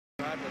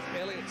Right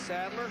with Elliott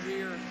Sadler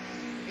here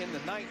in the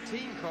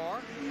 19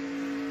 car.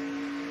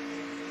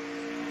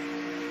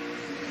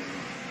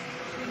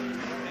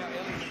 Now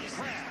Elliott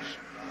crash.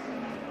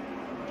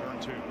 Turn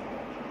 2.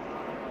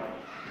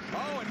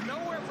 Oh, and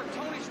nowhere for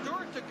Tony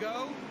Stewart to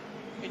go.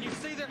 And you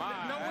see that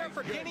nowhere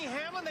for Denny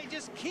Hamlin. They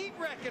just keep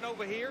wrecking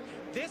over here.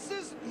 This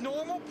is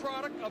normal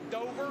product of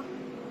Dover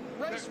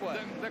Raceway.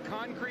 The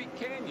concrete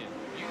canyon.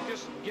 You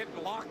just get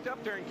locked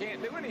up there and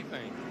can't do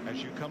anything.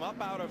 As you come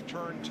up out of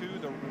turn 2,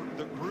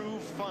 the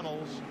groove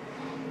funnels,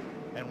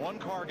 and one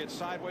car gets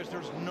sideways.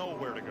 There's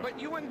nowhere to go. But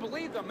you wouldn't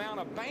believe the amount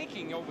of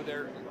banking over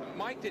there,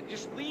 Mike, that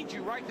just leads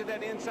you right to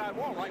that inside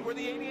wall, right where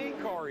the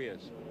 88 car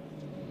is.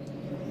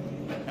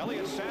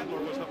 Elliott Sadler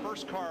was the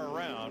first car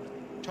around.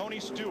 Tony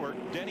Stewart,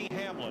 Denny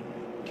Hamlin,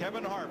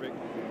 Kevin Harvick,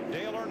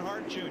 Dale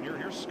Earnhardt Jr.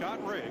 Here's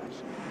Scott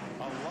Riggs.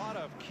 A lot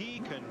of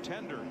key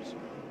contenders.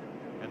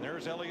 And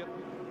there's Elliott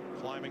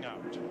climbing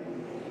out.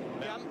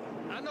 Now,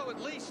 I know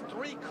at least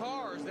 3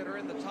 cars that are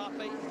in the top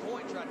 8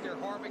 points right there.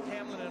 Harvick,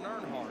 Hamlin, and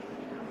Earnhardt.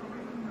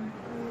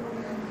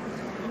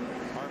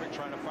 Harvick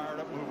trying to fire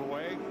it up, move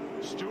away.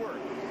 Stewart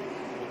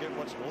will get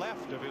what's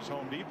left of his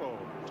Home Depot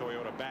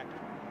Toyota back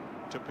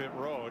to pit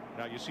road.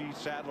 Now you see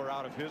Sadler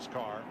out of his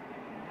car.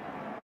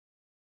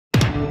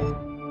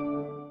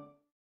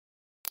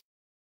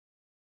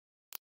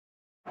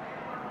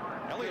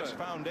 Elliott's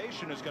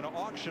foundation is going to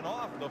auction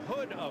off the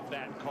hood of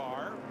that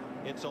car.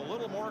 It's a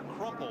little more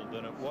crumpled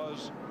than it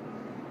was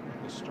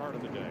at the start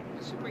of the day.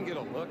 Let's see if we can get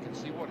a look and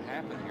see what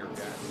happened here,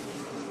 guys.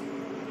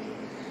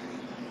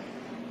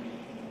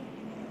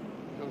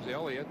 Goes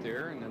Elliott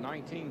there in the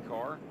 19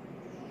 car.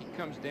 He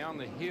comes down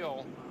the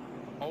hill,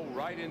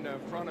 right in the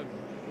front of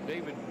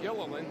David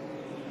Gilliland.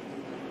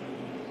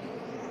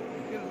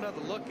 Get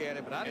another look at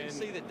it, but I didn't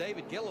see that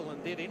David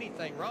Gilliland did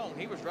anything wrong.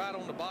 He was right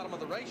on the bottom of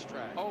the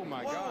racetrack. Oh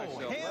my gosh.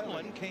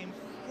 Hamlin came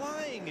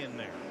flying in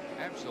there.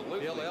 Absolutely.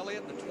 Bill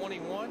Elliott, the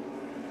 21.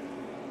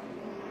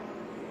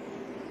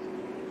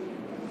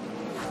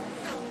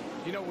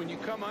 You know, when you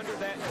come under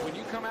that, when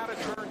you come out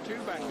of turn 2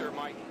 back there,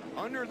 Mike,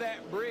 under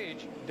that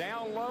bridge,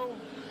 down low,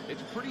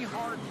 it's pretty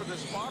hard for the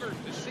spotters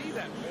to see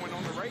that point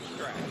on the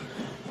racetrack.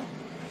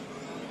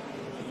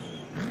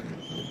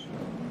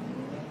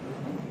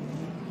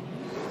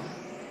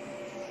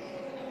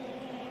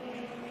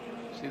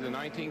 See the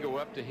 19 go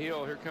up the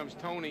hill. Here comes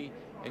Tony,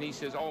 and he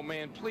says, oh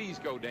man, please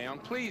go down,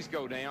 please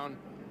go down.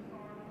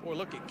 Boy,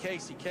 look at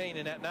Casey Kane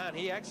in that 9.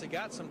 He actually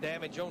got some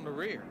damage on the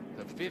rear.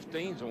 The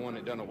 15's the one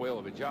that done a whale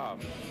of a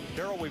job.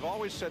 Darrell, we've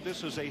always said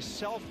this is a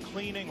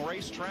self-cleaning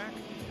racetrack,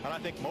 and I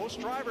think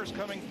most drivers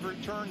coming through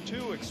turn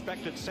 2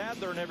 expected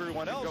Sadler and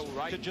everyone else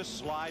to just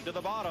slide to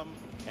the bottom,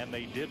 and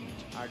they didn't.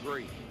 I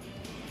agree.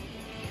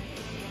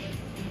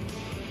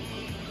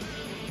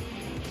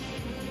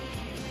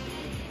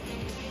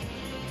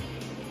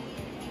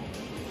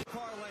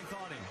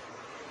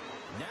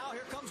 Now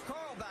here comes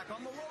Carl back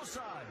on the low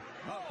side.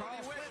 Oh,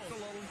 Carl flips a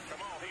little.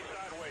 Come on, he's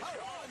sideways.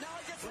 Oh, now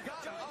he gets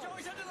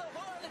Joey's into the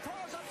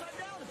car's upside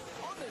down.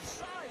 On this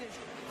side is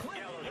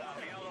Clinton.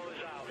 Yellow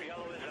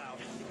is out.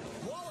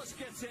 Wallace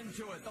gets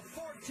into it. The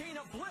 14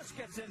 of Bliss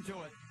gets into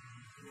it.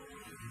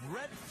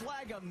 Red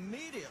flag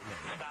immediately.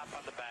 Stop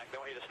on the back.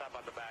 Don't need to stop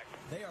on the back.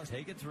 They are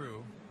take it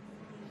through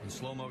in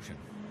slow motion.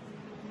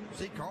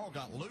 See, Carl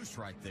got loose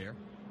right there.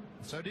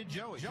 So did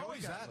Joey.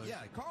 Joey's out. Yeah,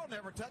 Carl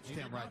never touched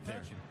him right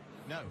there.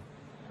 No.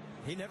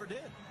 He never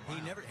did. Wow.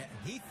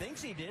 He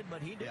thinks he did,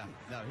 but he didn't.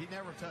 Yeah, no, he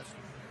never touched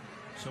him.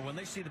 So when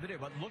they see the video,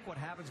 but look what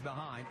happens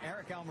behind.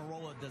 Eric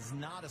Almirola does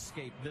not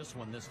escape this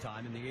one this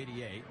time in the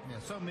 88. Yeah,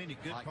 so many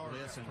good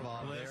cars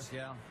involved there.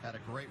 Yeah. Had a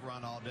great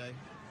run all day.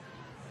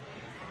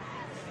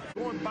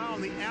 Going by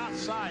on the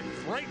outside,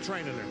 freight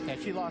train in there.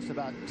 And she lost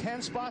about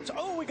 10 spots.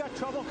 Oh, we got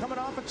trouble coming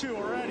off of 2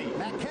 already.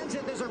 Matt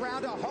Kenseth is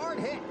around a hard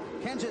hit.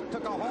 Kenseth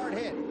took a hard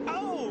hit.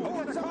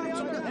 Oh, it's somebody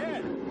on the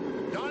head.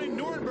 Donnie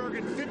Nuremberg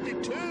in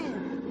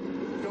 52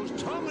 goes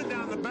tumbling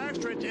down the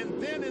backstretch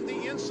and then in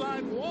the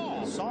inside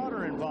wall.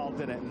 Sauter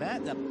involved in it. And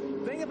that the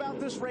thing about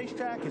this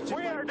racetrack is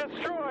we are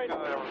destroyed.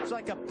 It's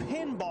like a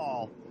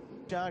pinball.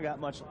 John got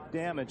much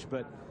damage,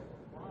 but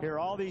here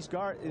all these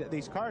cars,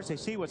 they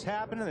see what's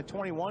happening. The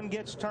 21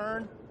 gets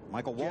turned.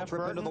 Michael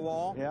Waltrip into the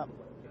wall. Yep.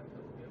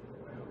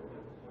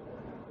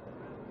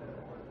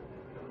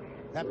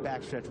 That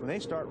backstretch, when they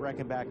start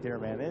wrecking back there,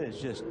 man, it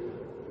is just,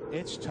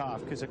 it's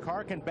tough because the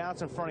car can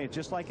bounce in front of you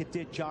just like it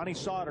did Johnny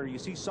Sauter. You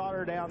see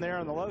Sauter down there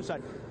on the low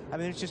side. I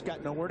mean, it's just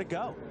got nowhere to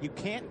go. You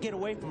can't get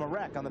away from a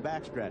wreck on the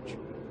backstretch.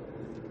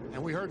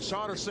 And we heard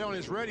Sauter say on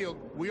his radio,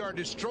 we are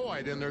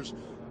destroyed. And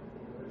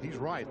he's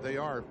right. They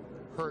are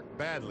hurt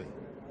badly.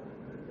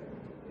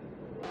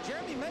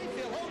 Jeremy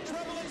Mayfield. Oh,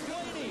 trouble is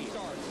Blaney.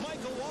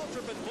 Michael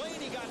Waltrip and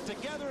Blaney got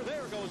together.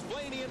 There goes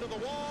Blaney into the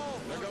wall.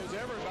 There goes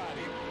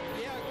everybody.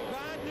 Yeah,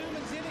 Ryan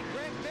Newman's in it.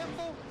 Greg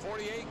Biffle.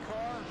 48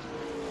 car.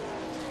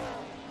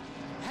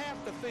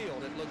 Half the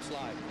field, it looks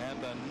like.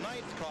 And the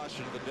 9th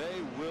caution of the day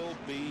will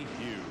be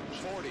huge.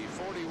 40,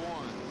 41,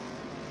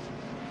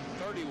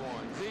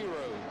 31, 0.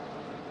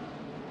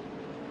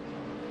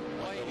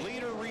 The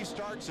leader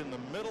restarts in the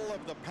middle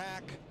of the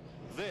pack.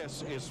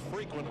 this is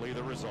frequently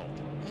the result.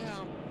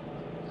 Yeah,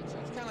 it's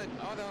kind of,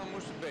 I'd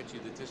almost bet you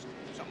that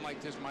something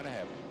like this might have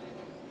happened.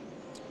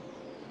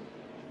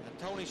 And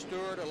Tony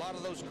Stewart, a lot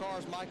of those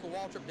cars, Michael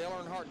Waltrip, Dale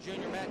Earnhardt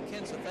Jr., Matt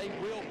Kenseth, they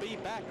will be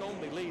back on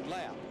the lead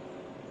lap.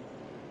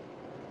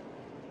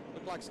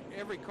 Look like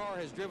every car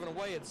has driven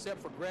away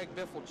except for Greg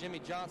Biffle, Jimmy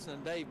Johnson,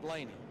 and Dave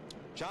Blaney.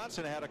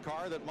 Johnson had a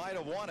car that might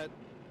have won it.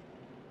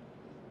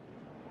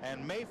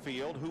 And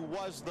Mayfield, who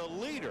was the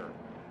leader,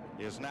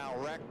 is now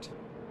wrecked.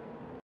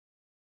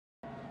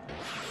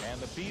 And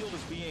the field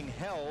is being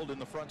held in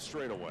the front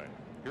straightaway.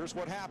 Here's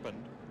what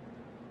happened.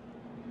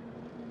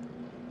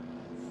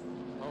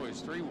 Oh,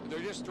 they're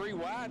just 3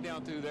 wide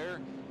down through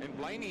there, and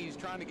Blaney's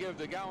trying to give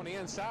the guy on the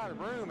inside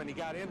room, and he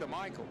got into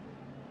Michael.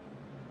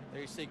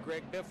 There you see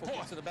Greg Biffle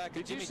gets to the back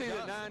of Jimmy Johnson. Did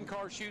you see the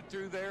 9-car shoot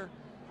through there?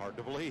 Hard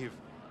to believe.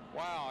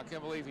 Wow, I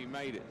can't believe he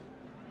made it.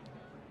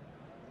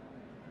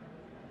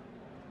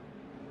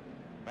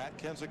 Matt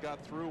Kenseth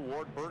got through.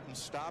 Ward Burton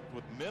stopped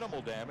with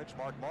minimal damage.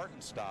 Mark Martin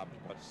stopped.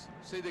 But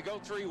see, they go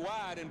 3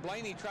 wide, and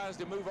Blaney tries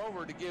to move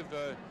over to give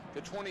the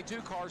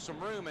 22 car some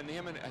room, and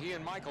he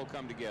and Michael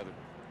come together.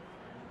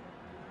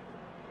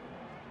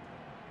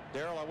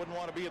 Darrell, I wouldn't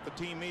want to be at the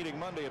team meeting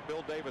Monday at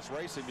Bill Davis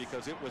Racing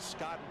because it was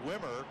Scott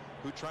Wimmer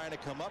who, trying to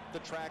come up the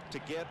track to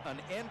get an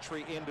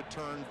entry into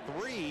turn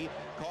 3,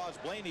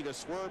 caused Blaney to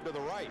swerve to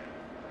the right.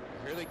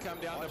 Here they come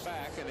down the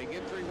back, and they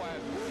get 3 wide.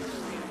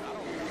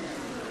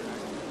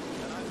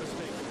 My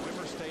mistake.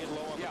 Wimmer stayed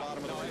low on the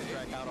bottom of the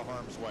racetrack, out of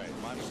harm's way.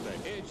 My mistake.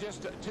 It's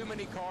just too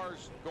many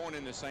cars going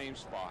in the same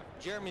spot.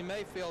 Jeremy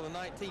Mayfield, the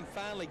 19,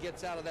 finally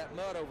gets out of that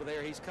mud over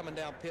there. He's coming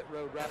down pit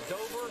road right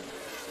over.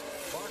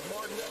 Mark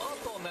Martin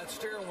up on that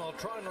steering wheel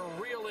trying to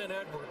reel in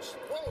Edwards.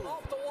 Whoa,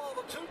 off the wall,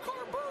 the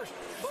 2-car Bush,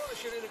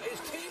 and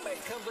his teammate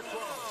comes across.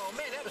 Oh,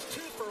 man, that was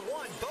 2 for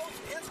 1. Both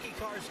Penske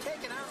cars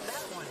taken out in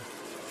that one.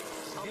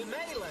 A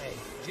melee.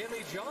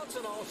 Jimmy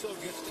Johnson also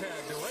gets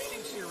tagged, the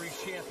reigning series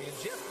champion.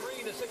 Jeff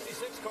Green, the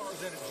 66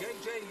 cars in it.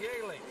 J.J.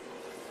 Yaley.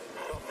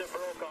 Something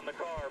broke on the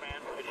car, man.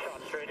 It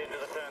shot straight into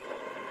the fence.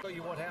 I'll tell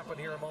you what happened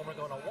here a moment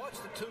ago. Now watch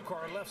the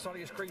 2-car left side of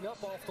your screen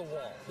up off the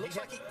wall. Looks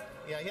like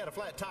he had a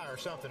flat tire or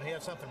something. He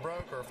had something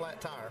broke or a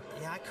flat tire.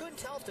 Yeah, I couldn't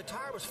tell if the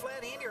tire was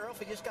flat, Andy, or if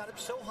he just got up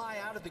so high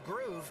out of the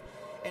groove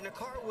and the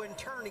car wouldn't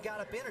turn. He got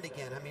up in it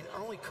again. I mean,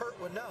 only Kurt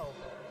would know.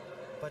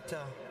 But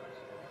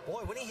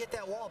boy, when he hit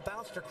that wall,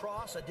 bounced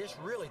across, it just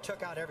really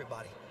took out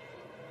everybody.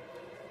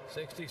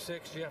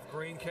 66 Jeff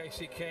Green,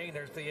 Casey Kane.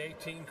 There's the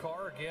 18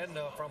 car again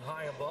from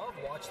high above.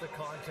 Watch the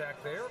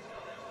contact there.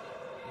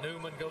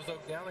 Newman goes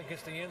up down and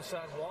gets the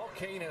inside wall.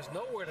 Kane has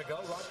nowhere to go.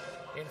 Right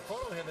in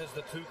front of him is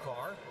the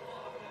 2-car.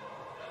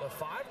 The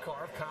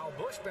 5-car of Kyle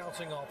Busch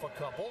bouncing off a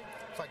couple.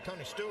 It's like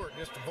Tony Stewart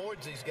just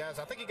avoids these guys.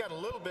 I think he got a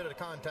little bit of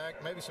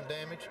contact, maybe some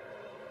damage.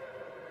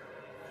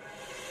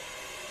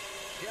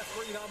 Jeff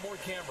Green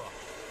onboard camera.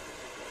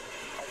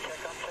 Check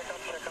up.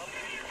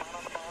 Come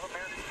on the bottom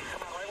there.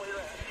 Come on, right where you're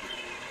at.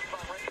 Come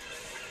on, right.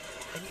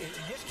 And you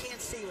just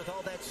can't see with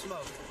all that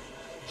smoke.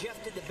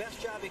 Jeff did the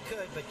best job he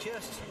could, but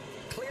just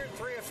cleared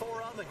 3 or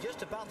 4 of them, and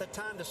just about the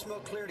time the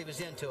smoke cleared, he was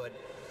into it.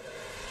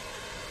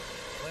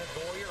 Clint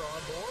Boyer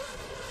on board.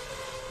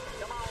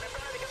 Come on,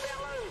 everybody, come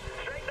down low.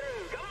 Straight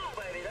through. Come on,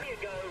 baby. There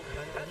you go.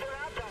 That's what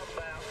I'm talking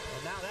about.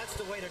 And now that's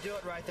the way to do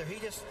it right there. He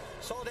just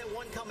saw that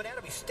one coming at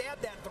him. He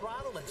stabbed that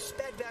throttle and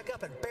sped back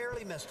up and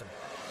barely missed him.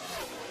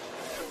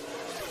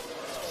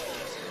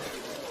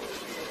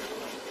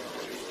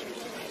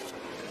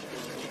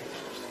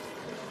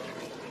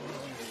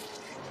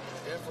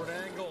 Different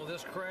angle of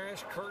this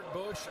crash. Kurt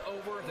Busch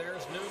over.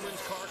 There's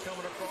Newman's car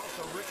coming across.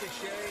 A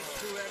ricochet.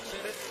 Truex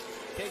in it.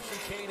 Casey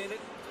Kane in it.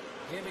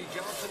 Jimmy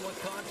Johnson with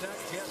contact.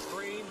 Jeff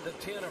Green, the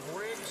 10 of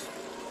Riggs.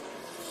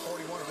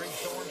 41 of Riggs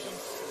Sorensen.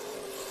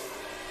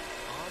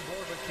 On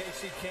board with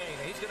Casey Kane.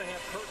 He's going to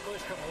have Kurt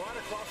Busch come right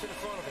across in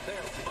front of it there.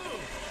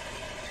 Boom!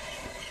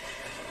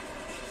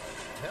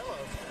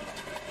 Hello.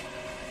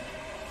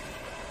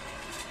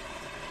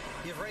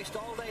 You've raced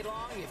all day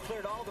long. You've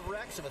cleared all the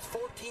wrecks, and with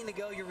 14 to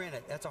go, you're in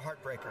it. That's a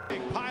heartbreaker.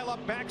 Big pile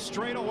up back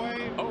straight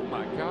away. Oh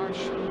my gosh.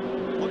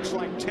 Looks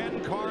like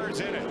 10 cars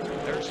in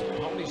it. There's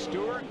Tony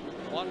Stewart.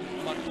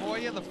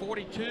 Montoya, the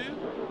 42.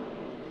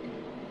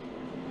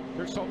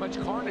 There's so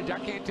much carnage, I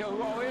can't tell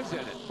who all is in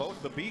it.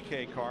 Both the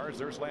BK cars.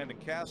 There's Landon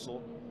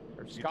Castle.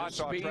 There's Scott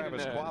Speed,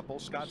 Travis Quapple,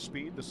 Scott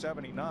Speed, the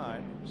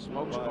 79.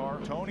 Smokes car.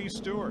 Tony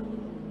Stewart,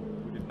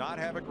 who did not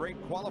have a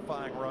great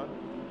qualifying run,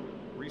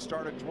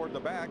 restarted toward the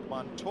back.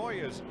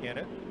 Montoya's in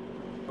it.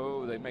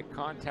 Oh, they make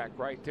contact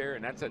right there,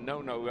 and that's a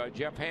no-no.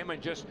 Jeff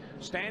Hammond just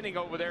standing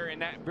over there in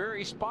that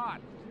very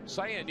spot,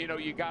 saying, you know,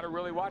 you got to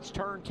really watch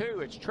turn 2.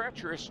 It's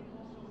treacherous.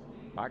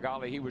 By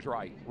golly, he was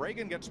right.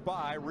 Reagan gets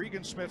by.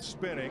 Regan Smith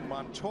spinning.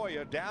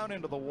 Montoya down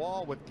into the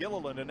wall with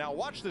Gilliland. And now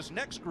watch this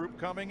next group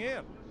coming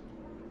in.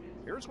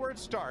 Here's where it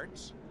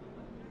starts.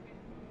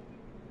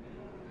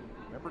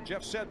 Remember,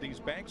 Jeff said these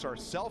banks are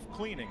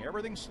self-cleaning.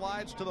 Everything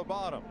slides to the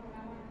bottom.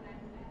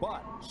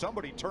 But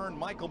somebody turned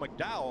Michael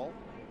McDowell,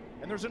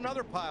 and there's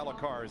another pile of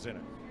cars in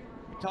it.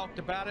 talked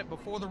about it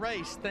before the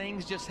race.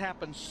 Things just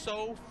happen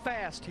so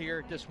fast here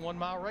at this 1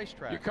 mile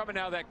racetrack. You're coming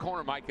out of that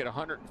corner, Mike, at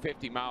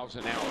 150 miles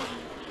an hour.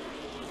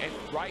 And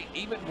right,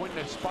 even when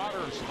the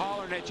spotter's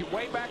hollering at you,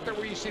 way back there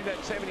where you see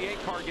that 78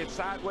 car get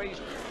sideways,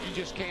 you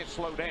just can't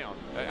slow down.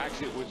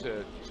 Actually, it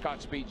was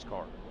Scott Speed's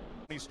car.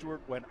 Tony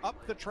Stewart went up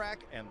the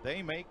track, and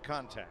they make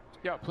contact.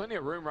 Yeah, plenty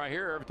of room right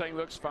here. Everything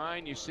looks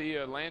fine. You see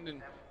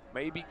Landon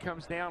maybe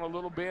comes down a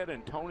little bit,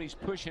 and Tony's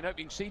pushing up.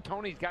 You can see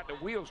Tony's got the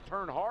wheels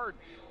turned hard,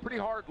 pretty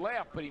hard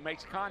left, but he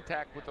makes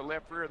contact with the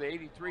left rear of the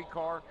 83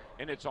 car,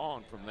 and it's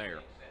on from there.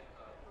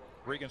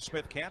 Regan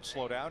Smith can't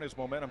slow down. His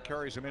momentum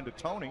carries him into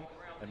Tony,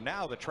 and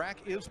now the track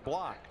is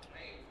blocked.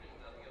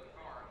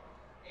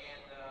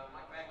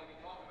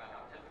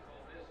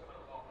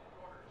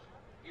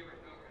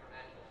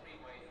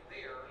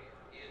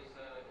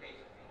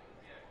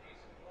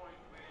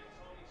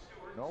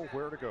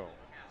 Nowhere to go.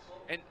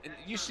 And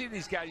you see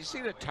these guys, you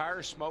see the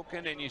tires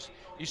smoking, and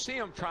you see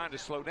them trying to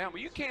slow down,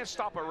 but you can't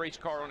stop a race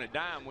car on a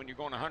dime when you're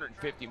going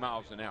 150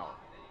 miles an hour.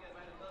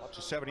 Watch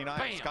the 79,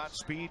 Bam. Scott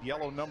Speed,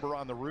 yellow number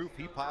on the roof.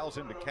 He piles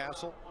into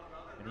Castle,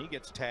 and he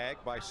gets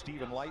tagged by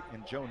Stephen Light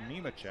and Joe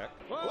Nemechek.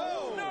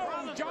 Whoa!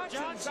 No,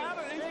 Johnson's out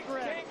of it. He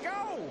can't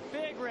go.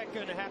 Big wreck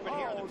going to happen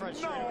here on the front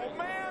stretch. No,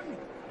 man.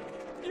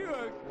 You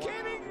are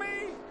kidding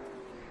me?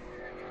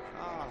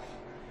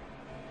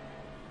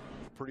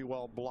 Pretty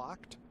well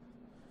blocked.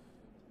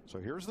 So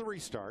here's the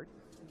restart.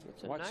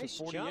 It's a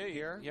nice jump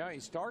here. Yeah, he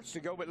starts to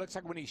go, but it looks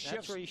like when he shifts.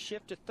 That's where he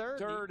shifted third.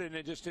 Third, and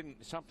it just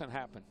didn't, something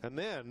happened. And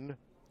then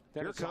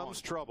here comes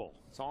trouble.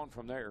 It's on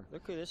from there.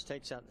 Look who this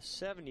takes out, the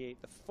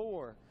 78, the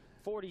 4,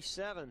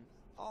 47.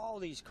 All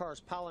these cars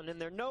piling in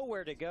there,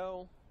 nowhere to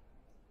go.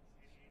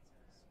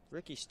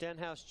 Ricky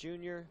Stenhouse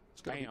Jr.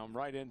 Bam,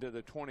 right into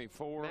the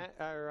 24.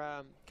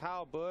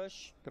 Kyle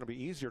Busch. Going to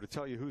be easier to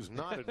tell you who's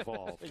not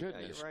involved.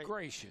 Goodness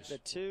gracious. The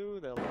 2,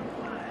 the...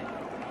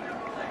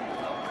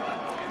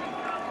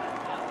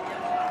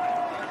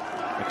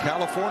 The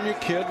California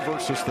kid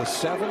versus the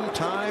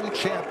 7-time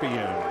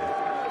champion.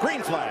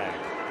 Green flag.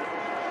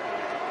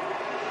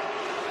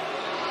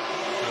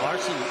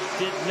 Larson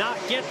did not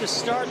get the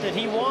start that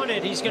he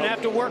wanted. He's going to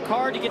have to work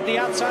hard to get the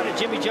outside of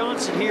Jimmy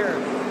Johnson here.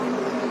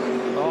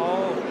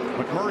 Oh.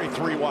 McMurray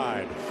 3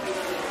 wide.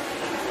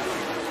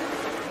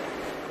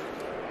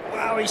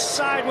 Wow, he's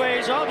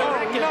sideways on the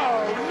wreck.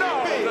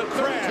 No. Big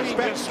crash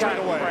back straight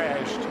away.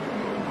 Crashed.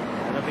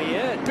 That'll be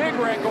it. Big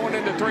wreck going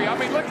into 3. I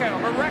mean, look at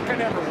them. They're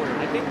wrecking everywhere.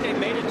 I think they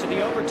made it to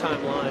the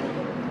overtime line.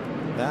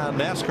 Now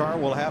NASCAR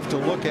will have to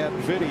look at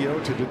video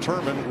to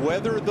determine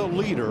whether the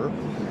leader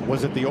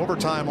was at the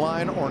overtime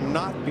line or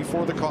not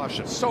before the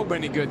caution. So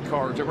many good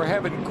cars. We're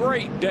having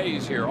great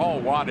days here, all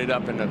wadded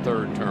up in the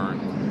 3rd turn.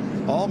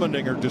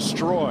 Allmendinger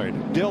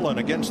destroyed. Dillon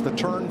against the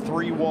turn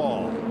 3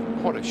 wall.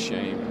 What a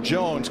shame.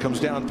 Jones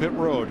comes down pit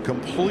road,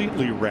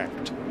 completely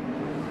wrecked.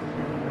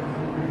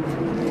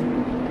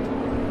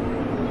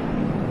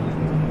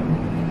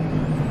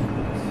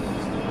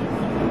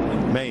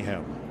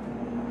 Mayhem.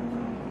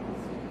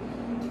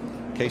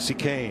 Casey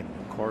Kane.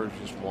 Cars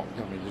just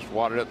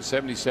wadded up. The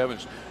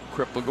 77's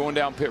crippled going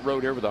down pit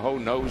road here with the whole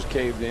nose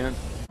caved in.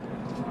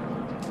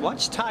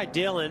 Watch Ty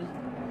Dillon.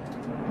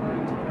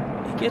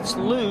 He gets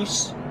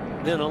loose.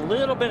 Then a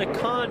little bit of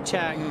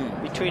contact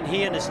between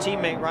he and his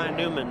teammate Ryan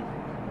Newman.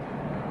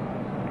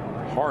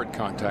 Hard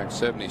contact,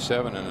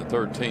 77 and a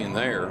 13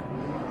 there.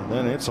 And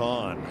then it's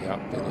on.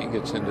 Yep, and he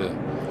gets into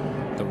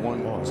the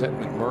one. Is that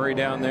McMurray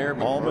down there?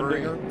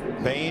 Allmendinger,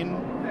 Bain,